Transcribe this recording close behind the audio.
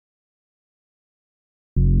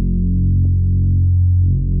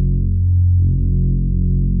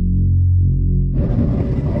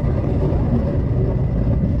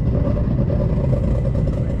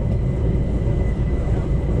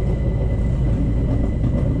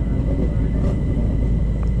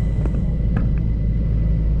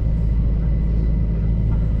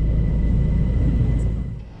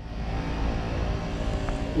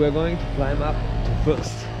we're going to climb up to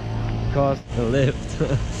first because the lift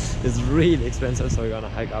is really expensive, so we're gonna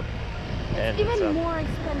hike up. And it's even more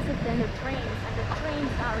expensive than the trains, and the trains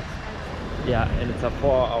are expensive. Yeah, and it's a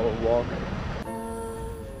 4-hour walk.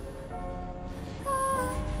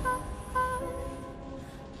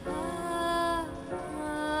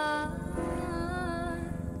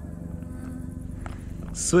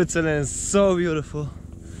 Switzerland is so beautiful.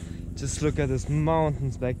 Just look at these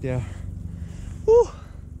mountains back there. Woo!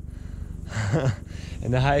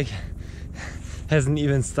 And the hike hasn't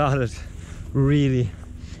even started, really.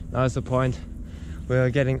 Now is the point. We are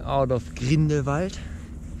getting out of Grindelwald,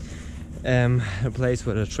 a place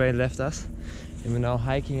where the train left us, and we're now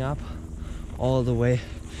hiking up all the way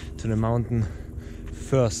to the mountain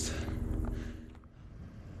first.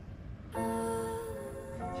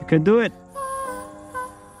 You can do it!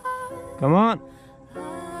 Come on!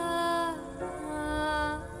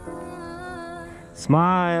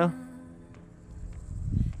 Smile!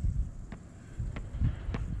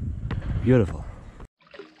 Beautiful.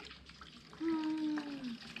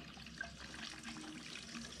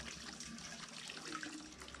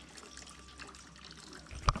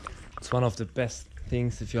 It's one of the best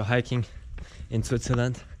things if you're hiking in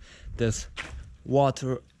Switzerland. There's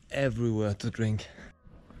water everywhere to drink.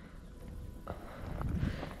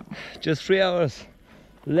 Just 3 hours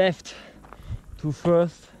left to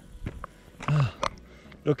first.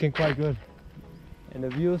 Looking quite good. And the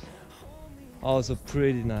views also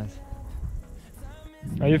pretty nice.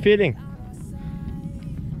 How are you feeling?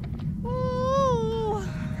 Ooh.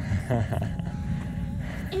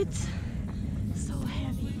 It's so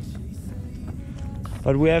heavy.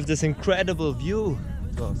 But we have this incredible view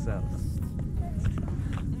to ourselves.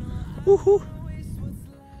 Woohoo!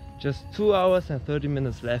 Just 2 hours and 30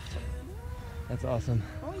 minutes left. That's awesome.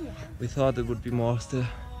 Oh yeah. We thought it would be more still,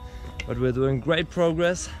 but we're doing great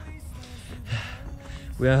progress.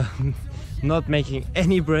 We are not making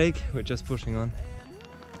any break, we're just pushing on.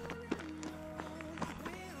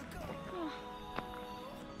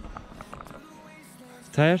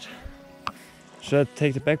 Tired? Should I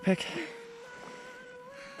take the backpack?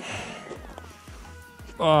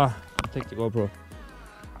 Oh, I'll take the GoPro.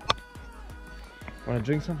 Wanna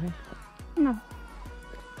drink something? No.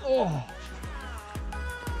 Oh.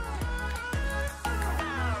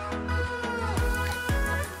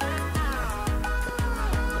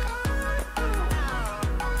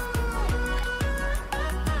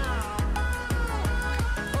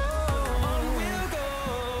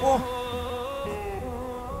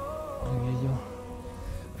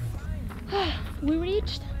 We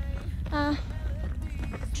reached a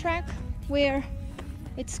track where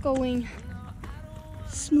it's going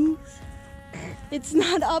smooth. It's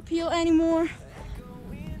not uphill anymore.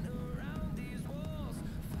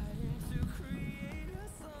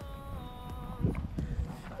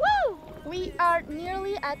 Woo! We are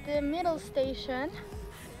nearly at the middle station.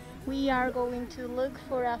 We are going to look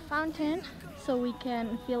for a fountain so we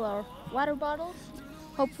can fill our water bottles.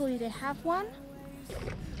 Hopefully they have one.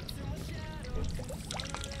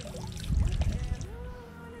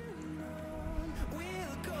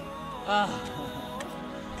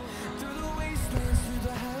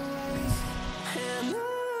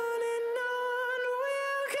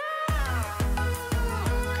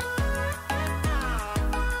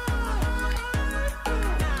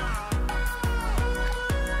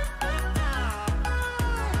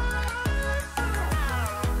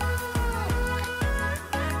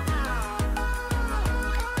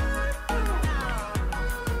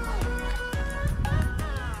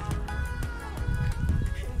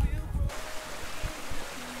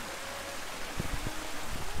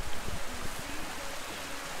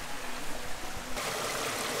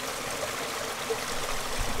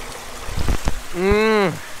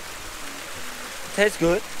 Tastes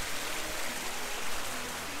good.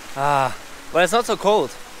 But it's not so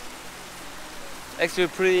cold. Actually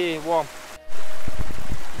pretty warm.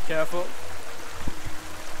 Be careful.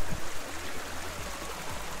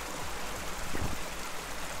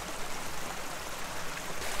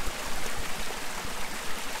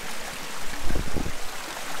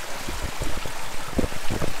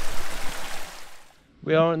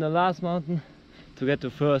 We are on the last mountain to get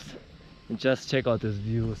to first, and just check out these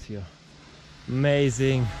views here.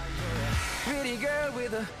 Amazing. Pretty girl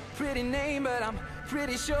with a pretty name, but I'm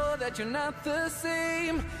pretty sure that you're not the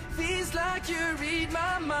same. Feels like you read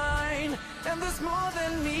my mind, and there's more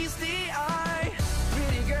than meets the eye.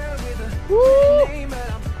 Pretty girl with a pretty name,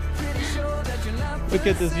 but I'm pretty sure that you're not the same. Look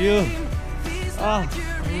at this view. Feels like you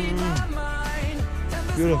read my mind, and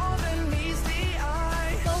there's beautiful. more than meets the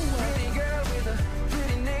eye. Pretty girl with a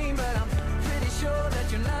pretty name, but I'm pretty sure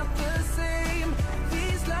that you're not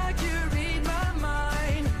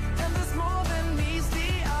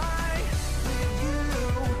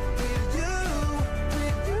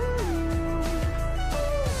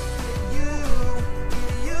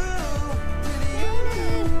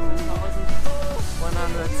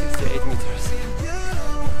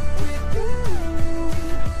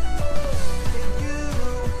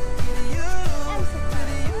Alps.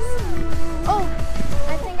 Oh,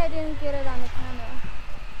 I think I didn't get it on the camera.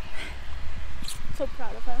 So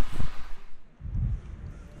proud of us.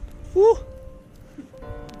 Woo!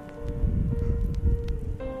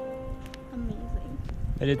 Amazing.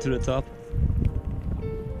 Headed to the top.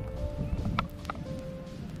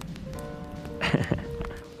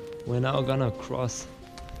 We're now gonna cross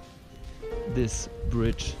this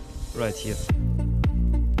bridge right here.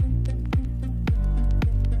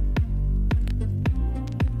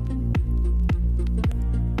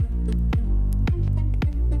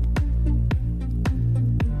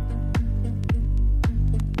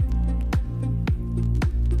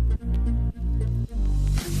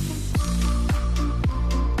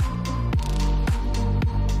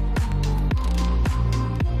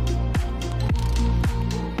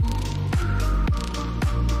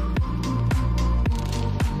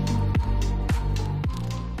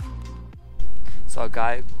 So a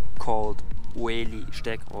guy called Whaley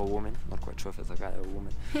Steck, or a woman, not quite sure if it's a guy or a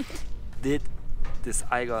woman, did this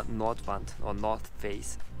Eiger Nordwand or north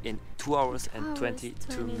face in 2 hours and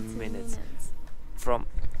 22 minutes. From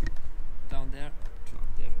down there to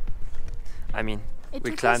up there. I mean,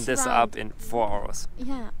 we climbed this up in 4 hours.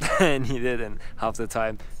 Yeah. And he did in half the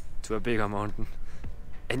time to a bigger mountain.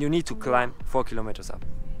 And you need to climb 4 kilometers up.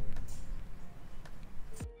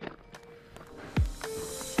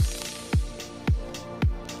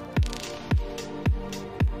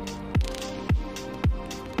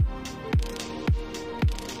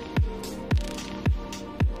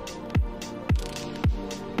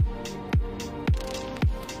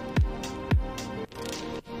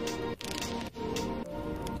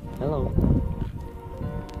 Hello.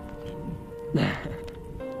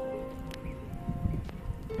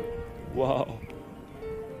 Wow.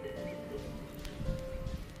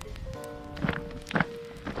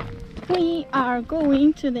 We are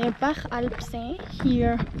going to the Alps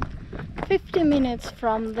here, 50 minutes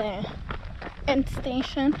from the end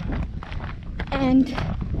station, and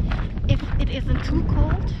if it isn't too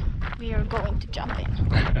cold, we are going to jump in.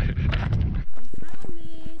 We found it!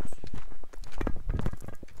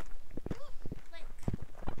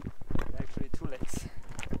 Actually 2 lakes.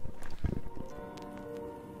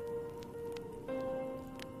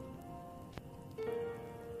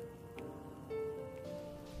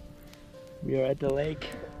 We are at the lake.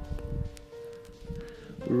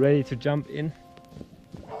 We're ready to jump in.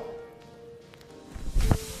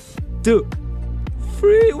 2,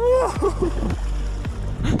 3, whoa!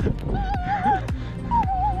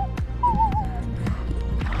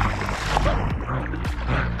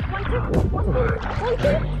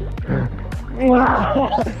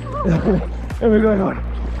 And we're going on.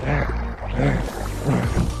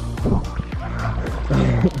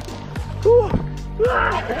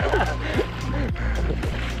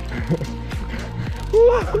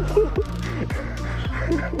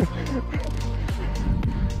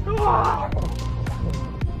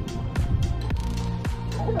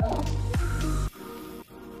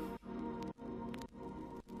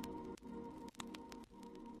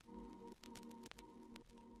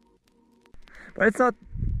 But it's not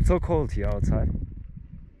so cold here outside.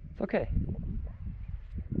 It's okay.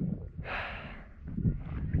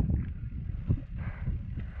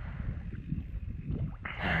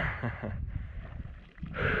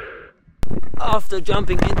 After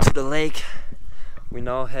jumping into the lake, we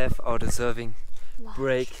now have our deserving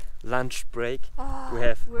lunch break. Oh, We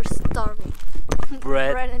have we're starving.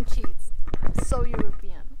 bread. Bread and cheese. So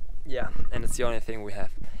European. Yeah, and it's the only thing we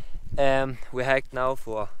have. We hiked now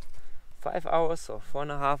for 5 hours or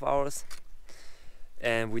 4.5 hours,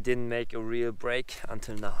 and we didn't make a real break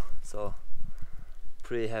until now, so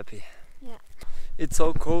pretty happy. Yeah. It's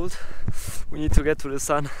so cold, we need to get to the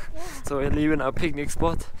sun. Yeah. So we're leaving our picnic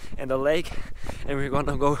spot and the lake, and we're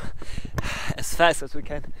gonna go as fast as we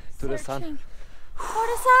can to the sun. For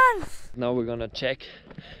the sun! Now we're gonna check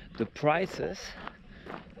the prices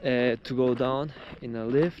to go down in a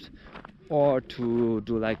lift or to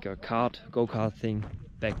do like a go-kart thing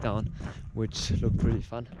back down, which looked pretty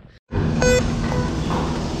fun. We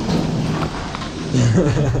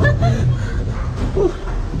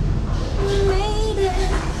made it!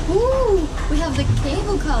 Ooh, we have the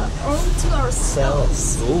cable car all to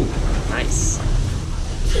ourselves. Oh, nice.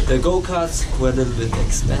 The go-karts were a little bit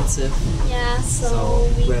expensive. Yeah, so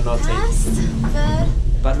we're not passed,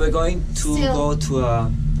 but we're going to still go to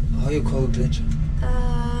a, how you call it, glacier?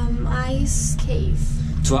 Ice cave.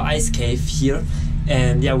 To an ice cave here,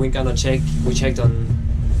 and yeah, we're gonna check. We checked on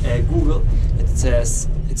Google. It says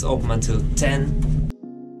it's open until 10.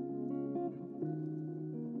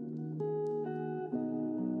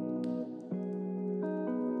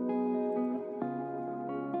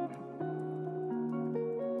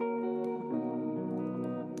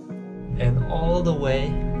 And all the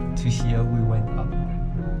way to here we went up.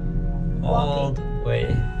 All the way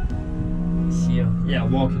here. Yeah,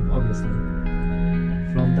 walking obviously.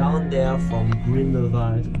 From down there, from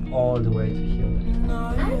Grindelwald, all the way to here.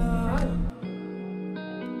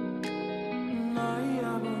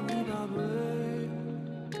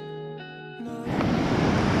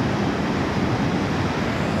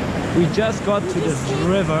 We just got to this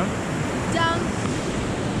river. Down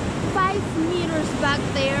 5 meters back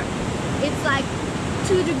there, it's like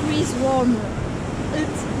 2 degrees warmer.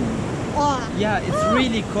 It's yeah, it's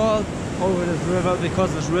really cold over this river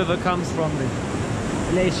because this river comes from the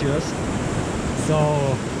glaciers.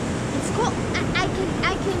 So it's cold.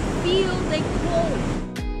 I can feel the cold.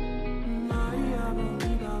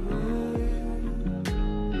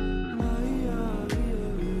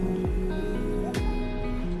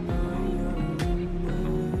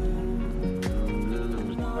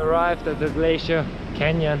 Arrived at the glacier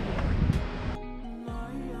canyon.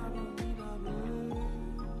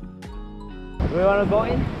 Do we want to go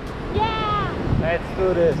in? Yeah! Let's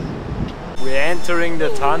do this. We're entering the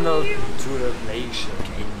tunnel to the glacier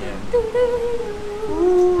canyon.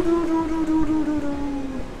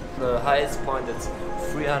 The highest point is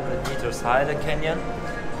 300 meters high, the canyon,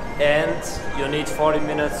 and you need 40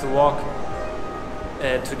 minutes to walk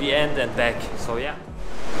to the end and back. So yeah.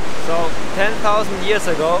 So 10,000 years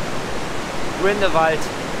ago, Grindelwald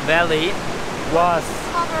Valley was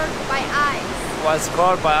covered by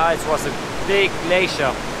ice. Was a big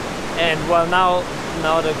glacier, and well now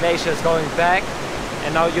the glacier is going back,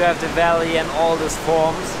 and now you have the valley and all these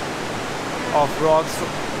forms of rocks,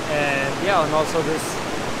 and yeah, and also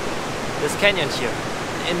this canyon here.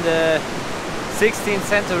 In the 16th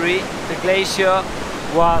century, the glacier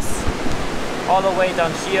was all the way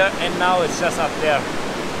down here, and now it's just up there.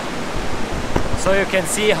 So you can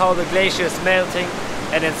see how the glacier is melting,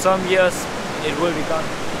 and in some years it will be gone.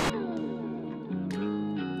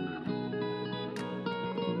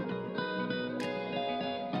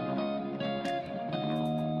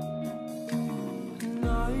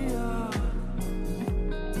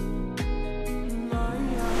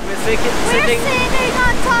 We're sitting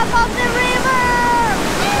on top of the river!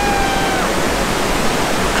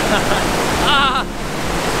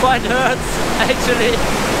 Quite hurts actually.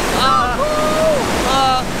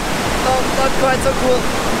 No, not quite so cool.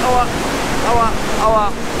 Aua, aua, aua.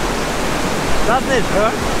 Doesn't it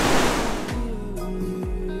hurt?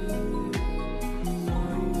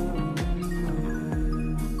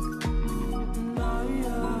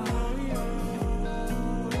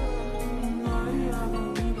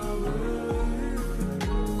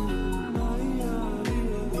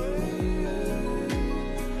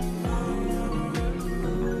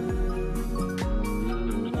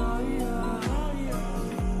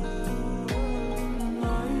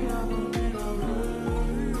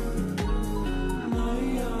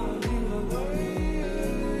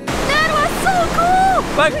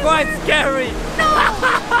 But quite scary! No!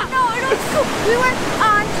 No, it was cool! We were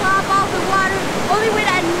on top of the water, only with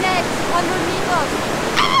a net underneath us.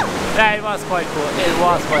 Ow! Yeah, it was quite cool. It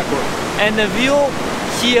was quite cool. And the view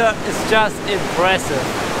here is just impressive.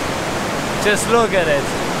 Just look at it.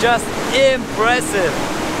 Just impressive.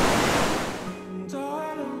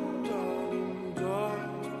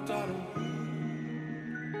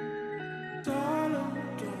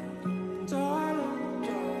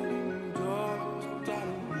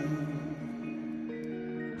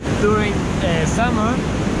 During summer,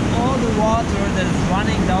 all the water that is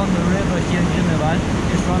running down the river here in Grindelwald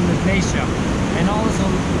is from the glacier, and also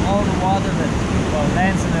all the water that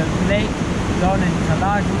lands in the lake down in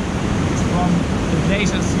Talagu is from the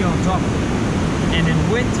glaciers here on top. And in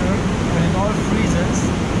winter, when it all freezes,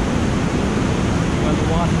 well, the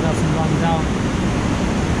water doesn't run down.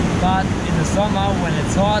 But in the summer, when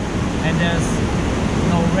it's hot and there's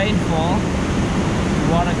no rainfall, the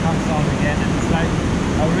water comes down again, and it's like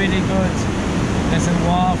a really good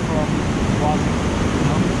reservoir from water, you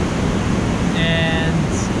know?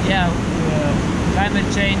 And yeah, climate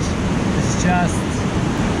change is just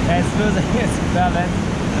losing its balance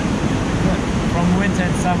from winter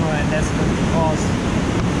and summer, and that's what causes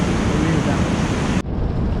the real damage.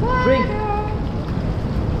 Drink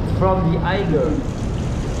from the Eiger.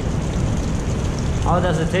 How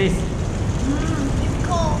does it taste? It's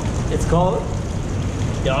cold. It's cold?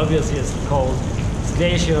 Yeah, obviously it's cold. It's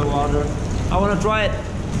glacier water. I want to try it.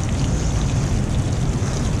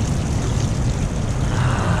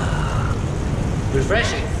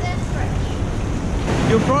 Refreshing.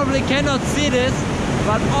 You probably cannot see this,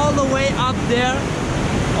 but all the way up there,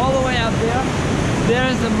 there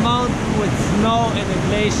is a mountain with snow and a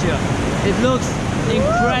glacier. It looks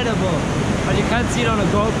incredible, but you can't see it on a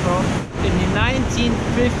GoPro. In the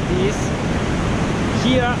 1950s,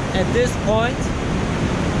 here at this point,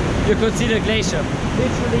 you could see the glacier.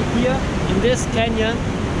 Literally here in this canyon,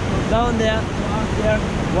 from down there to up there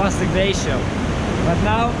was the glacier. But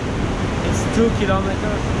now it's 2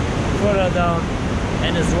 kilometers further down,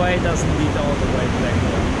 and its way doesn't lead all the way back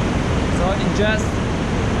there. So in just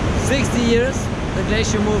 60 years, the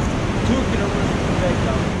glacier moved 2 kilometers back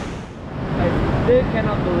down. I still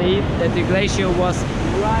cannot believe that the glacier was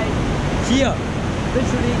right here.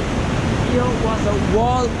 Literally, here was a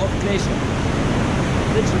wall of glacier.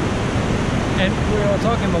 Literally. And we were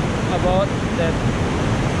talking about that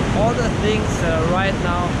all the things that are right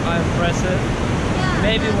now are impressive. Yeah,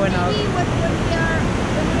 maybe when we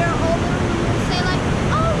are older